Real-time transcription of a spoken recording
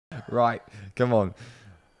Right, come on.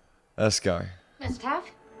 Let's go. Must have.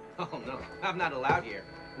 Oh no, I'm not allowed here.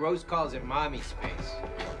 Rose calls it mommy space.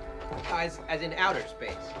 As in outer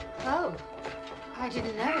space. Oh, I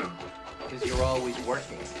didn't know. Because you're always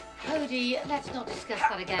working. Cody, let's not discuss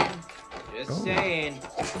that again. Just saying.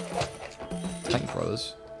 Tank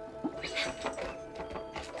Brothers.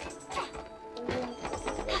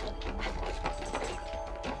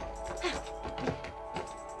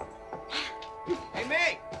 Hey,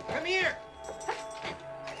 May, come here.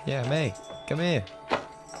 Yeah, May, come here.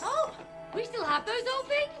 Oh, we still have those old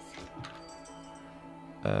things?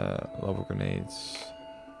 Lava grenades.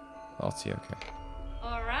 Arty, okay.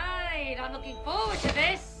 All right, I'm looking forward to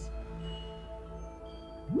this.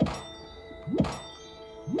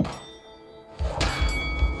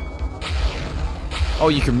 Oh,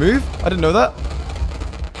 you can move? I didn't know that.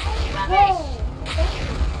 Rubbish.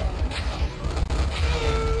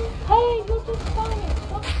 Hey, you're just spawning.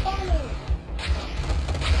 Stop spawning.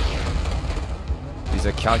 These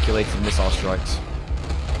are calculated missile strikes.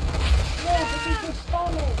 No, this is just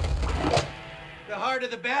spawning. The harder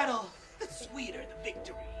the battle, the sweeter the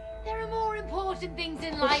victory. There are more important things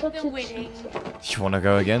in You're life such than a winning. cheater. You want to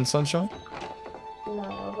go again, Sunshine? No,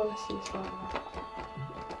 I want to see spawning.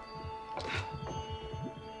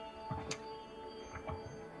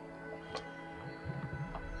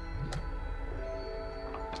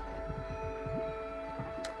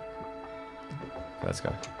 Let's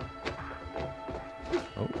go.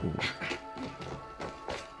 Oh.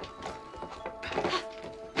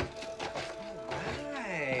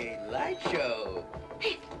 Right, light show.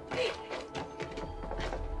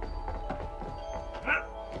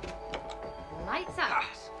 Lights out.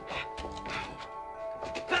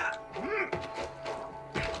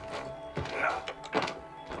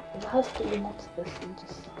 It has to be next to this and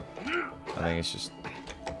just... I think it's just...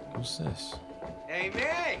 What's this? Hey,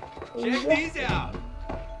 May, Yeah. check these out.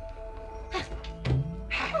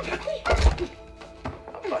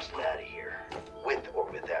 I'm busting out of here, with or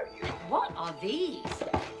without you. What are these?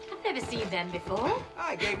 I've never seen them before.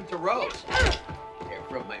 I gave them to Rose. They're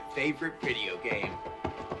from my favorite video game.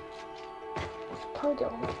 Hold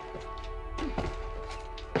on.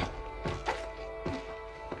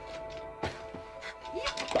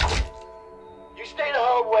 You stay the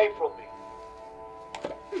hell away from me.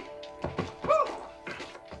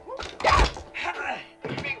 Are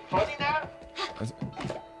you being funny now?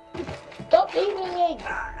 Stop leaving me!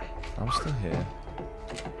 I'm still here.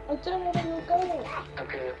 I don't know where you're going.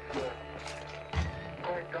 Okay, it's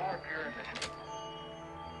quite dark here in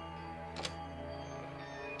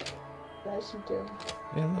There's some doom.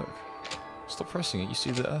 Yeah, look. Stop pressing it. You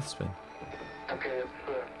see the earth spin. Okay, it's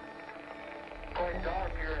quite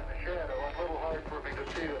dark here in the shadow. It's a little hard for me to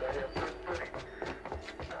see it. I have pretty...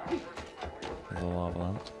 The lava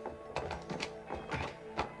lamp.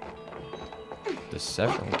 There's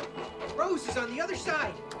several. Rose is on the other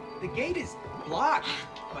side. The gate is blocked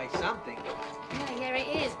by something. Yeah, it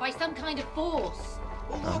is, by some kind of force.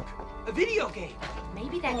 Oh, look, a video game.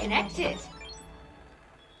 Maybe they're connected.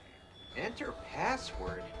 Enter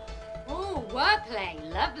password. Oh, wordplay,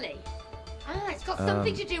 lovely. Ah, it's got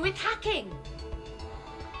something to do with hacking.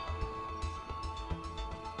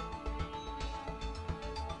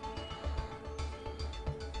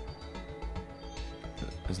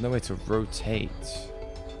 There's no way to rotate.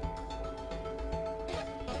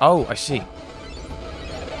 Oh, I see.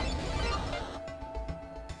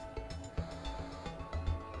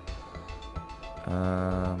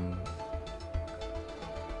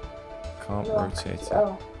 Can't rotate it.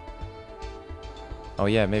 Oh. Oh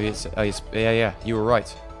yeah, maybe it's. Oh, yeah. You were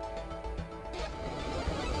right.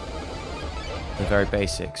 They're very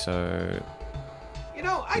basic, so. You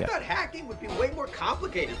know, I Yeah. thought hacking would be way more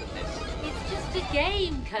complicated than this. It's just a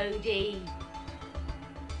game, Cody.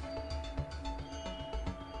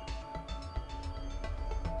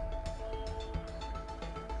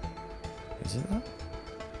 Is it that?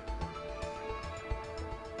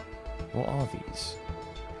 What are these?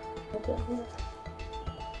 I don't know.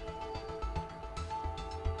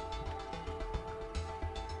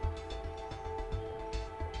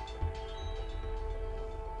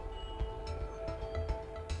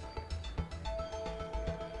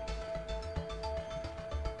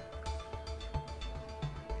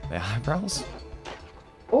 Their eyebrows?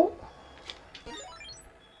 Oh!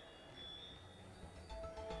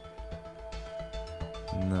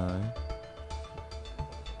 No.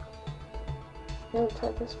 No,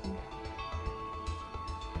 try this one.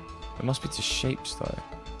 It must be to shapes though.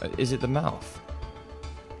 Is it the mouth?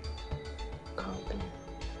 Can't be.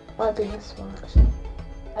 Might be this one actually.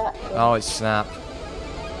 Oh, it's Snap.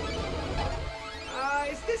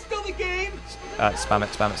 Is this this still the game? Spam it,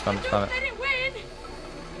 spam it, spam it, spam it. Let it win.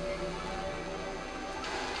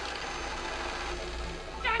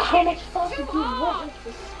 How much faster do you want me to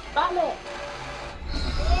spam it?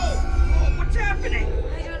 Oh, what's happening?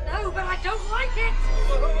 I don't know, but I don't like it.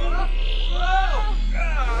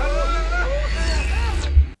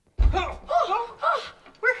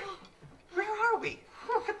 Where are we?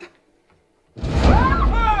 What the?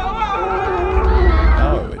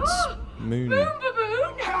 Oh, it's Moon. Boom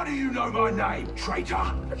Baboon! How do you know my name,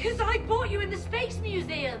 traitor? Because I bought you in the Space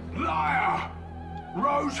Museum. Liar!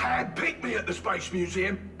 Rose handpicked me at the Space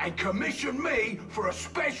Museum and commissioned me for a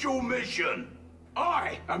special mission.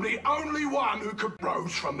 I am the only one who could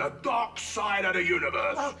Rose from the dark side of the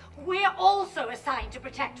universe. Well, we're also assigned to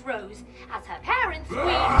protect Rose. As her parents,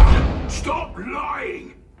 we... Stop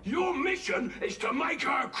lying! Your mission is to make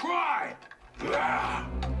her cry.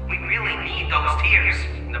 We really need those tears.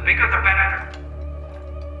 The bigger the better.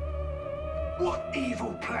 What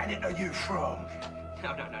evil planet are you from?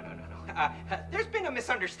 No. There's been a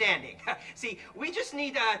misunderstanding. See, we just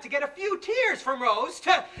need to get a few tears from Rose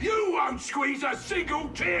to... You won't squeeze a single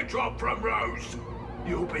teardrop from Rose.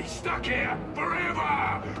 You'll be stuck here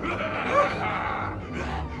forever.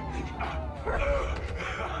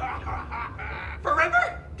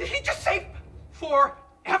 Forever? Did he just say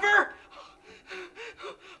forever?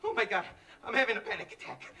 Oh my God, I'm having a panic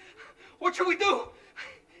attack. What should we do?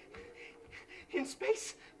 In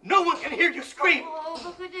space, no one can hear you scream. Oh,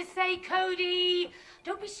 for goodness sake, Cody.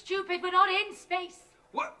 Don't be stupid, we're not in space.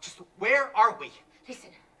 What? Just where are we? Listen,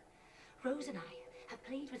 Rose and I have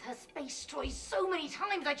played with her space toys so many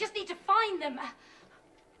times, I just need to find them.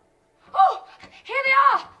 Oh, here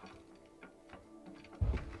they are!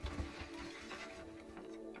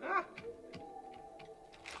 Ah.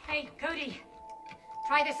 Hey, Cody,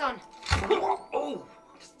 try this on. Oh,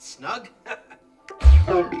 snug.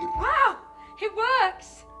 Wow, it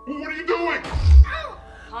works! What are you doing?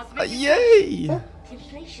 Cosmic Yay!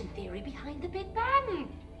 inflation theory behind the Big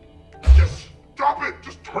Bang. Just stop it.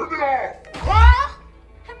 Just turn it off.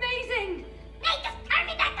 Amazing! Hey, just turn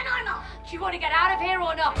me back to normal! Do you want to get out of here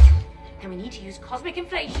or not? Then we need to use cosmic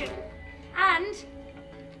inflation. And...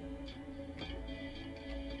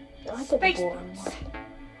 I did space boring boots. one.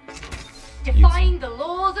 Defying the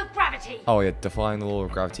laws of gravity. Oh yeah, defying the law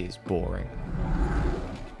of gravity is boring.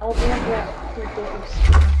 I'll be able to do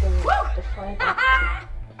something to find out.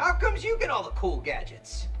 How comes you get all the cool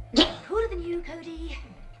gadgets? Cooler than you, Cody.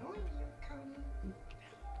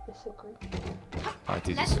 Disagree. I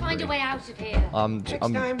do Let's find a disagree. way out of here. I'm Next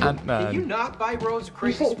time, can you Ant-Man. not buy Rose a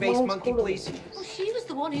crazy said space mine's monkey, cooler. please? Well, she was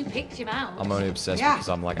the one who picked him out. I'm only obsessed because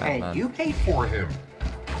I'm like and Ant-Man. you paid for him.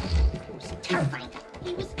 It was terrifying.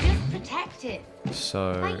 He was just protective.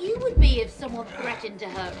 So Like you would be if someone threatened to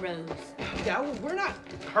hurt Rose. Yeah, well, we're not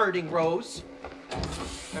hurting Rose.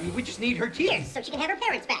 I mean, we just need her teeth. So she can have her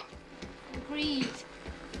parents back. Agreed.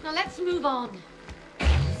 Now let's move on.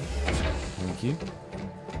 thank you.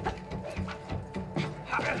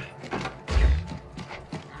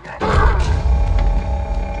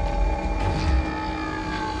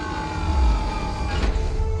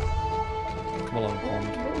 Come along, Pond.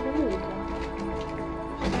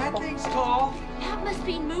 That thing's tall. That must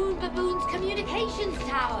be Moon Baboon's communications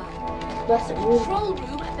tower. That's it, really. Control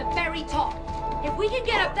room at the very top. If we can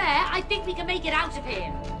get up there, I think we can make it out of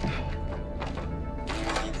here.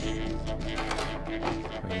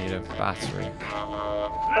 We need a battery.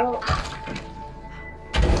 Oh,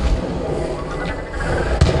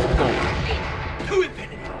 To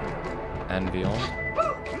infinity. And beyond.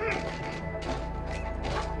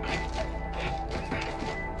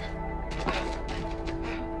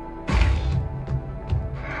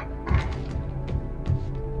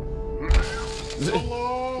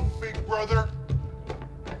 Hello, big brother.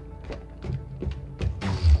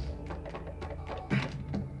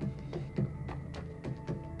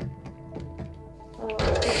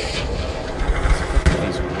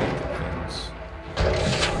 These rocket things.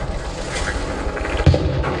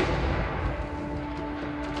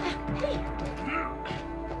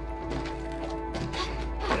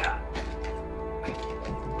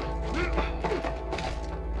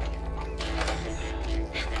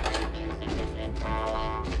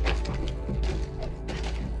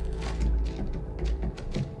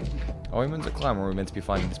 Are we meant to climb or are we meant to be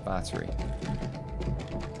finding this battery?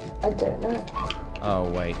 I don't know. Oh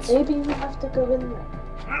wait. Maybe we have to go in there.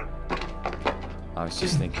 I was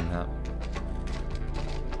just thinking that.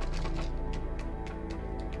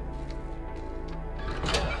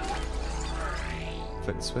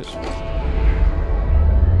 Flip the switch.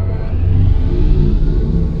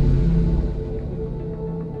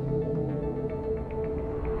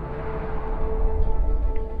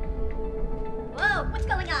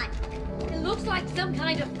 looks like some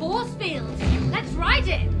kind of force field. Let's ride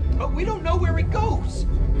it. But we don't know where it goes.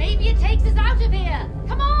 Maybe it takes us out of here.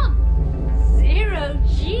 Come on. Zero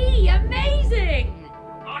G. Amazing.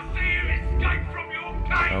 I see you escape from your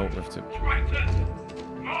cage. Oh, we have to. Traitors.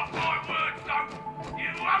 Mark my words, though. You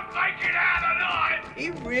won't make it out alive.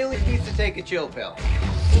 He really needs to take a chill pill.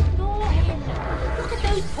 Ignore him. Look at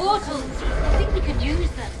those portals. I think we could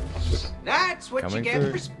use them. That's what Coming you get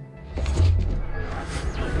through. for...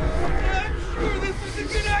 I'm not sure this is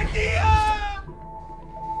a good idea!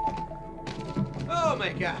 Oh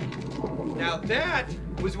my god. Now that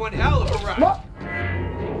was one hell of a ride. What?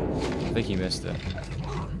 I think he missed it.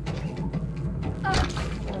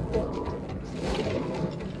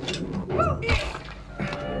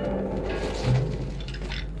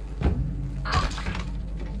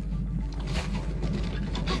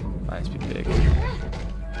 Nice, be big.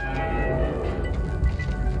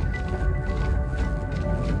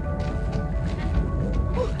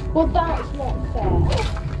 Well, that's not fair.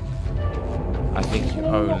 I think you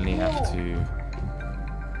only have to.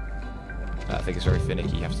 I think it's very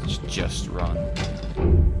finicky. You have to just run. Well,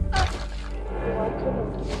 I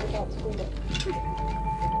couldn't because I was about to do it.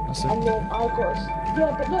 That's And it. then I got...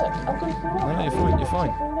 Yeah, but look, I'm going to fall off. No, you're fine, you're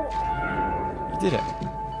fine. You did it.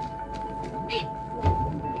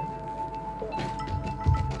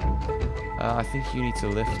 I think you need to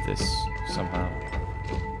lift this somehow.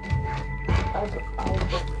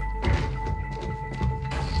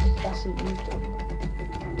 That's what you do.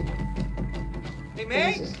 Hey, This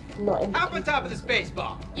May, is not in hop on top of the space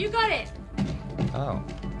ball. You got it. Oh.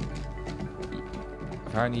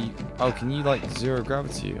 Apparently. Oh, can you like zero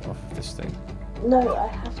gravity off of this thing? No, I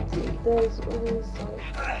have to. There's always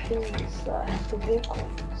like things that I have to walk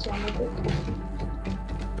on, so I'm a bit confused.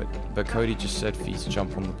 But Cody just said for you to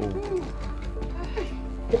jump on the ball.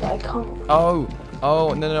 But I can't. Oh,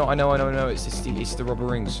 no, I know. It's the rubber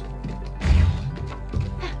rings.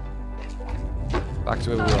 Back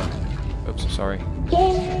to where we were. Oops, sorry.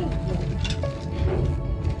 Yay!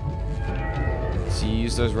 So you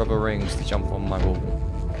use those rubber rings to jump on my ball.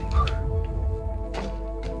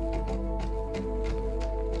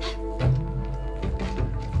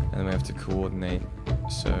 And then we have to coordinate.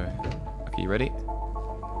 So, okay, you ready?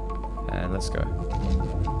 And let's go.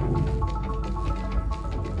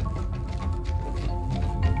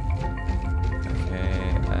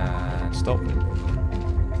 Okay, and stop.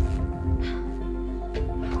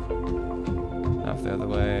 Now the other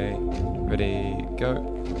way. Ready, go.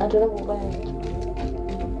 I don't know what way.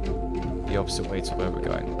 The opposite way to where we're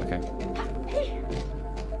going. Okay.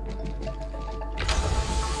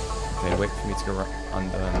 Okay, wait for me to go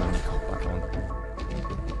under and then come back on.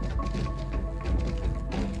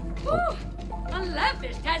 Whew. I love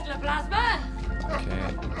this Tesla plasma. Okay,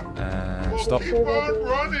 and stop. Keep on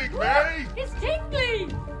running, May! It's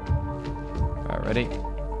tingly. Alright, ready?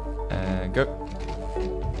 And go.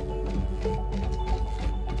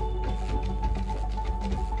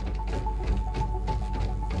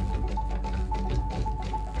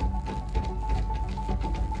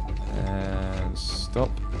 And stop.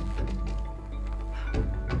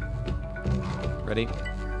 Ready?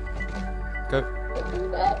 Go.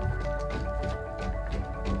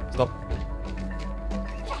 Stop.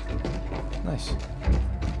 Nice.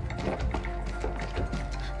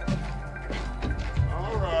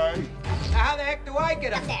 All right. How the heck do I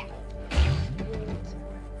get up there?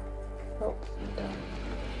 help.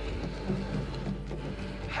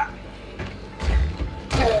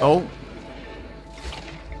 Oh!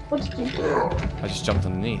 What did you do? I just jumped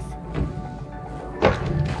underneath.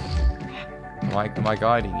 Am I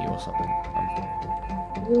guiding you or something?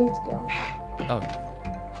 You need to go. Oh.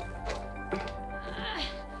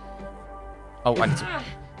 Oh, I need to.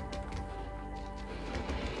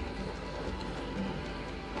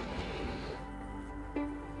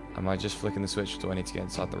 Am I just flicking the switch, or do I need to get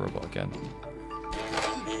inside the robot again?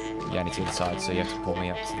 Yeah, I need to get inside, so you have to pull me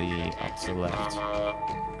up to the left.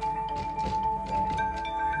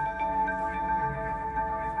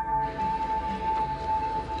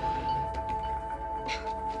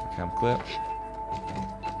 Okay, I'm clear.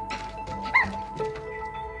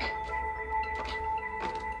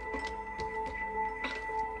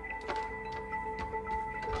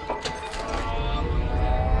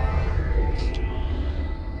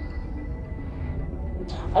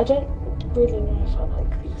 I don't really know if I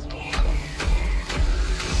like these ones.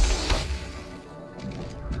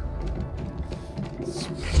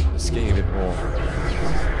 It's getting a bit more.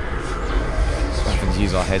 So I can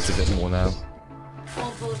use our heads a bit more now.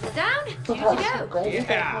 All balls are down. Well, Here we that's go. great.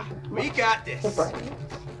 Yeah, we got The this. brain.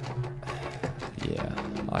 Yeah,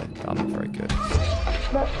 I'm not very good.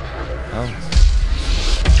 Look, Oh.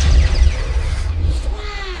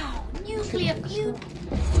 Wow! Nuclear fuel.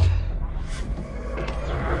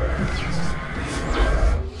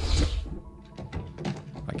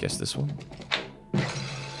 I guess this one.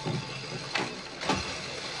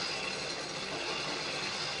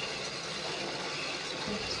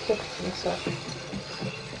 it's fixing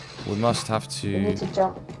stuff. We must have You need to. to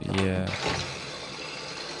jump. Yeah.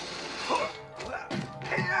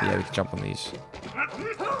 Yeah, we can jump on these.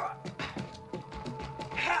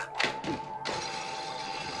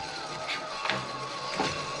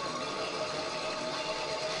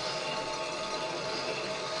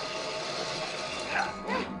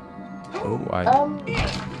 Oh,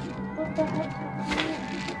 What the heck?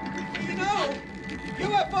 You know,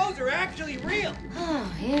 UFOs are actually real. Oh,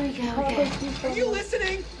 here we go How again. about you Are from you the-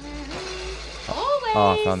 listening? Always.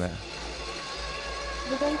 Oh, I found it.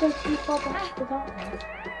 We don't go too far back to that one.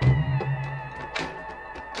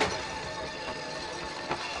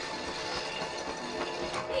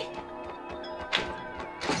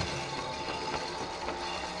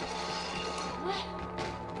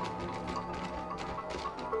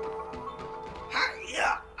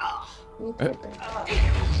 You did it.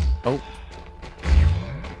 Oh.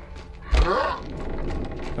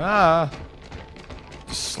 Ah!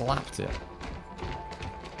 Just slapped it.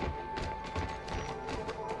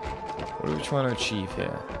 What are we trying to achieve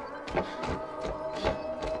here?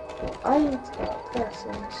 I need to get up there, so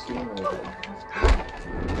I'm assuming we don't have to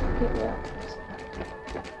pick me up.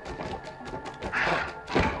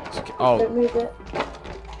 It's okay. Oh, Don't move it.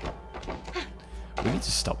 we need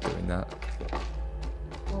to stop doing that.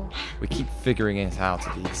 Oh, We keep figuring it out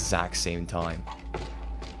at the exact same time.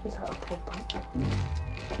 is that a problem?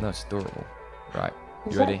 No, it's adorable. Right,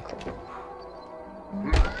 you ready? Exactly.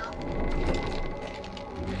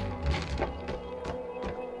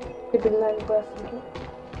 You've been letting breath from it.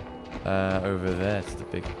 Over there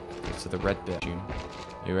to the red bit. June.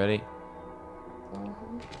 You ready?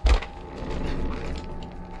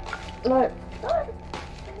 No.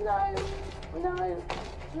 No. No.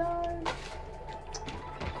 No. No.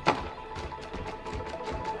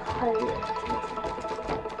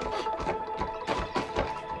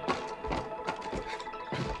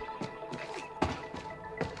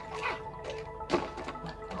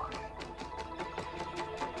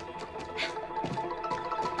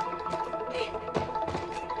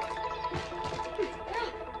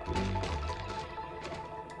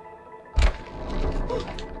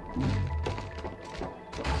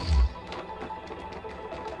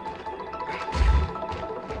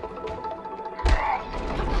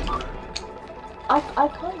 I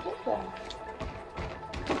can't get there.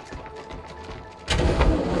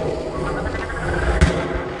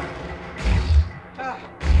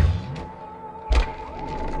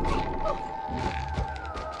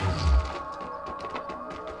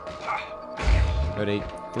 Ready?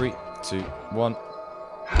 3, 2, 1.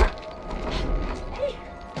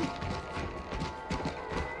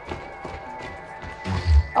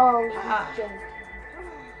 Oh, you joke.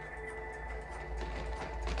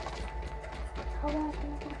 How am I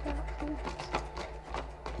gonna get that first?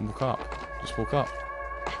 Walk up. Just walk up.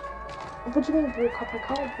 What do you mean walk up? I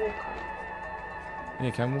can't walk up. Yeah,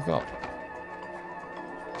 can walk up.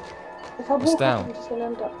 If I It's walk down. up, I'm just gonna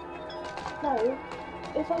end up. No.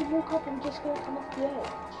 If I walk up, I'm just gonna come off the edge.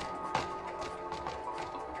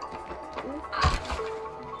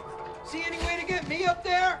 See any way to get me up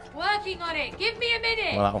there? Working on it. Give me a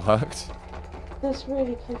minute. Well, that worked. This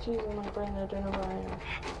really confusing my brain. I don't know where I am.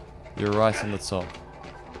 You're right on the top.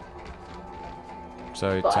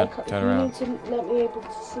 So But turn you around. need to let me able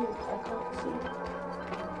to see. I can't see.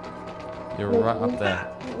 You're No, right you- up there.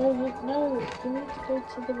 No, you need to go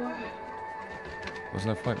to the right. There's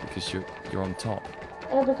no point because you're on top.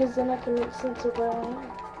 Yeah, because then I can make sense of where I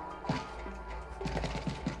am.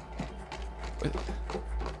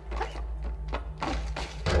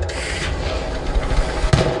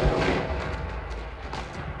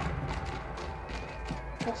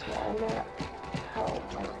 That's what I meant. How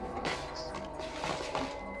I can fix.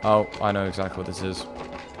 Oh, I know exactly what this is.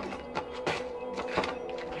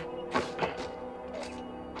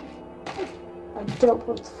 I don't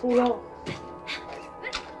want to fall off.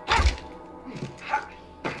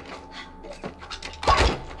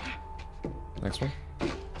 Next one.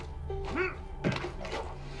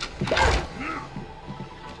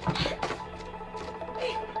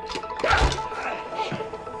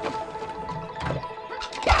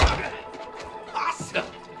 Awesome!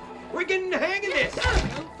 We're getting the hang of this!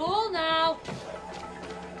 Don't fall now.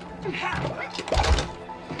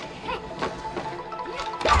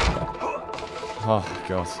 Oh,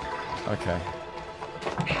 God. Okay.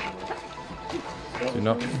 Do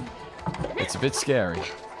not... It's a bit scary.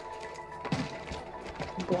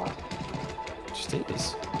 What? Just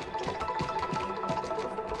is.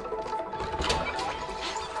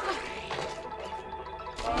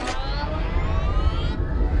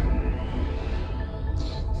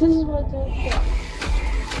 This is what I don't get.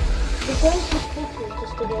 The going to portal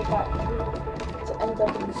just to go back to end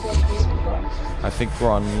up in the same place twice. I think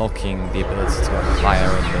we're unlocking the ability to go higher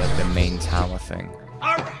in the main tower thing.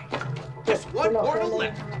 All right. Just one portal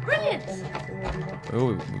left. Brilliant.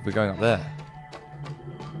 Ooh, we're going up there.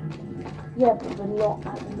 Yeah, but we're not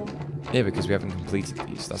at the minute. Yeah, because we haven't completed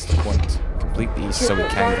these. That's the point. Complete these so we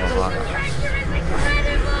can go higher.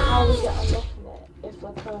 How we get unlocking it if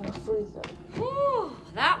we're going through them? Ooh,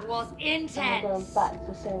 that was And we're going intense. back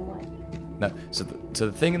the same way. No, so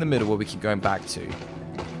the thing in the middle where we keep going back to,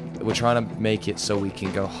 we're trying to make it so we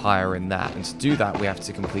can go higher in that. And to do that, we have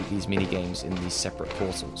to complete these mini games in these separate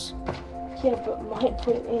portals. Yeah, but my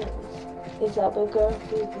point is that we're going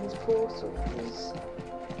through these portals,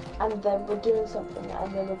 and then we're doing something,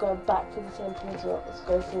 and then we're going back to the same portal, let's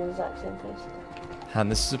go through the exact same place. And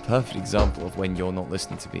this is a perfect example of when you're not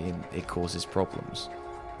listening to me and it causes problems.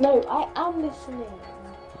 No, I am listening.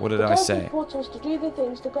 What did We're I going say? through portals to do the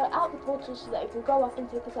things, to go out the portals so that it can go up and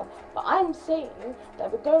take us up. But I'm saying that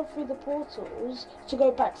we're going through the portals to go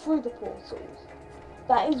back through the portals.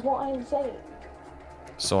 That is what I'm saying.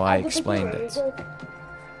 So I At the explained beginning, it. we go-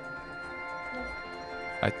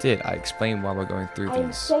 I did. I explained why we're going through I'm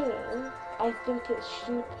these. saying I think it's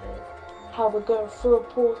stupid how we're going through a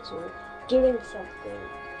portal, doing something,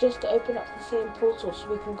 just to open up the same portal so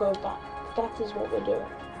we can go back. That is what we're doing.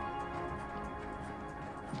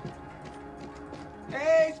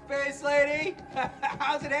 Hey, Space Lady.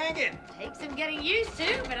 How's it hanging? Takes some getting used to,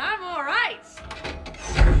 but I'm all right.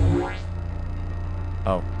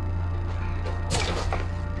 Oh.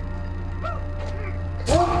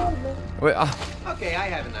 Come on, man. Wait, Okay, I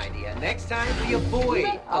have an idea. Next time, we avoid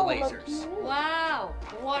the lasers. Wow,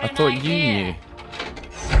 what I an thought idea. you knew.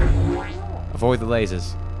 Avoid the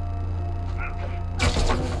lasers. I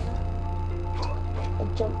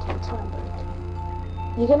jumped in time,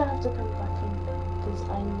 but you're gonna have to come back in because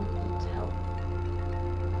I need you to help.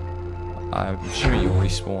 I'm sure you'll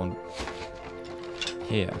respawn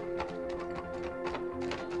here.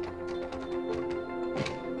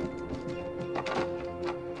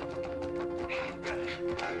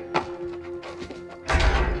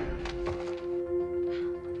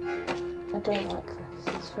 I don't like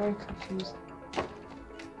this. It's very confusing.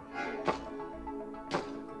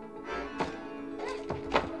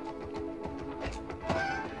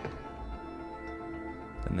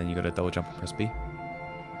 And then you gotta double jump and press B.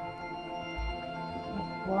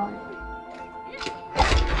 Why?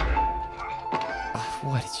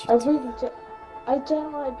 Why did you? I really do. I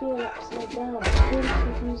don't like being upside down. It's really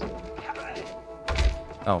confusing.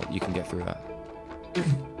 Oh, you can get through that.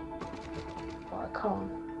 But I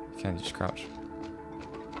can't. You can just crouch.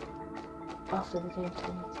 After the game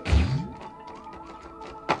turns.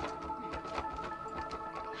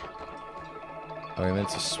 Are we meant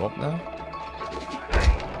to swap now?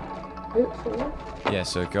 Hopefully. Yeah,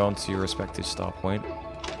 so go on to your respective start point.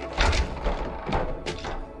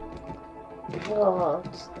 Oh,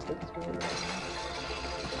 it just takes me a minute.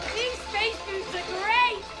 These space boots are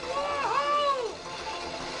great. Woohoo!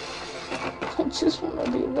 I just want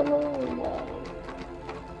to be the normal one.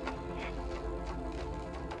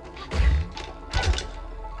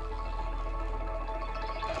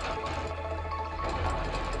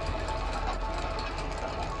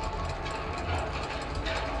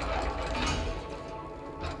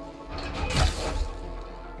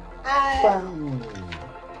 Wow.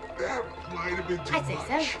 That might have been too I'd say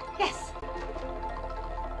much. so. Yes.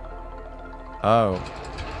 Oh.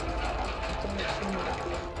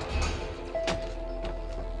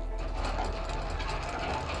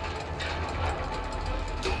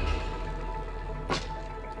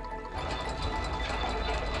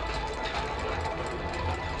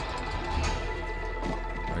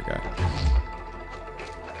 Okay.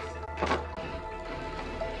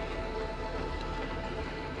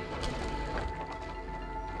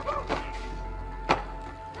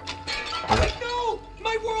 No!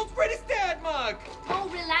 My world's greatest dad mug! Oh,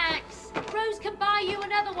 relax. Rose can buy you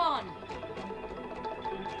another one.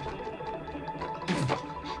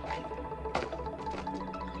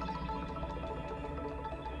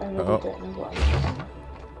 I really Oh. don't know what I'm doing.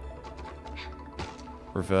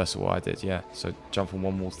 Reverse what I did, yeah. So jump from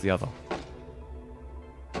one wall to the other.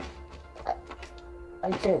 I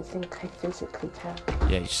don't think I physically can.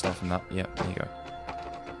 Yeah, you start from that. Yeah, there you go.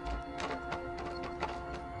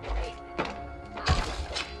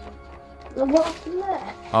 And what's from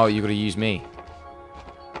there? Oh, you gotta use me.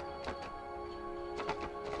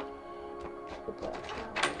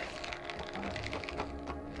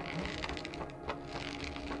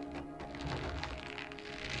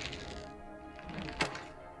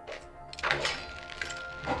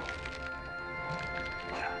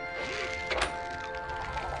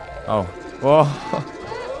 Oh. Whoa.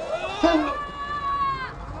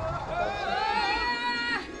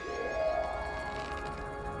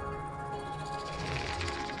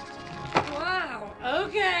 Wow,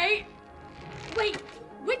 okay. Wait,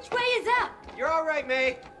 which way is up? You're all right,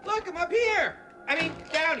 May. Look, I'm up here. I mean,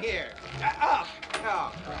 down here. Up.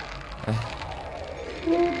 Oh,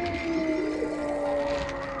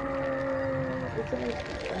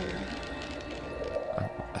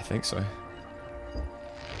 I think so.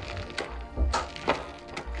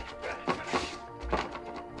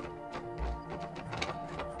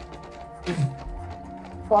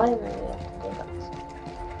 Finally, I can go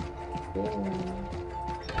back to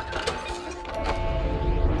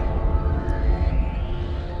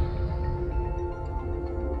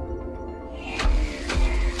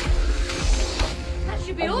That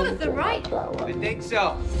should be all of them, right? I think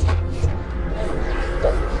so.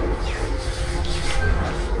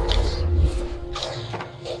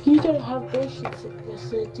 You don't have motion sickness,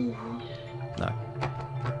 do you? No.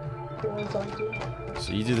 Whereas I do.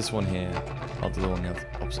 So you do this one here. I'll do the one on the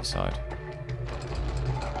opposite side.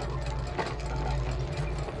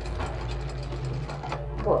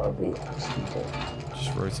 What are we actually doing?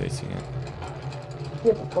 Just rotating it.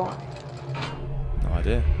 Yeah, but why? No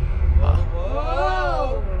idea.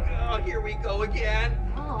 Whoa! Oh, here we go again.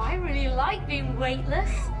 Oh, I really like being weightless.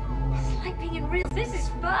 It's like being in real. This is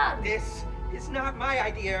fun. This is not my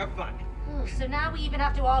idea of fun. Oh, so now we even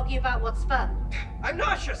have to argue about what's fun. I'm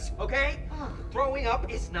nauseous, okay? Oh. Throwing up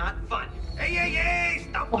is not fun. Hey, hey, hey!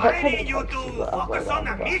 Stop Oh, fighting, you that's two! what I Focus on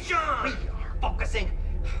the We mission! are focusing.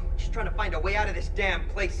 Just trying to find a way out of this damn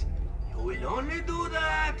place. You will only do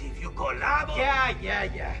that if you collaborate.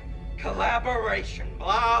 Yeah. Collaboration.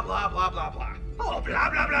 Blah, blah, blah, blah, blah. Oh, blah,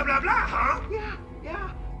 blah, blah, blah, blah, huh?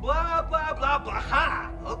 Yeah. Blah, blah, blah, blah, ha.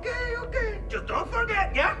 Okay. Just don't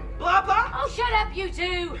forget, yeah? Blah, blah. Oh, shut up, you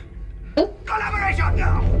two! Collaboration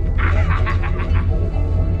now!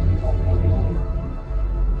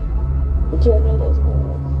 Do you know those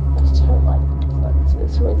more? I just don't like friends.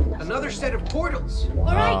 It's really messy. Another set of portals. All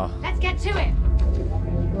right, Ah. let's get to it.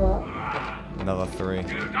 What? Another 3. You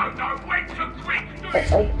don't wait to drink, do I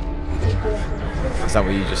it! Is that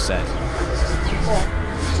what you just said? Yeah.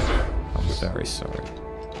 I'm very sorry.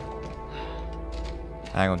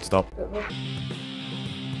 Hang on, stop. But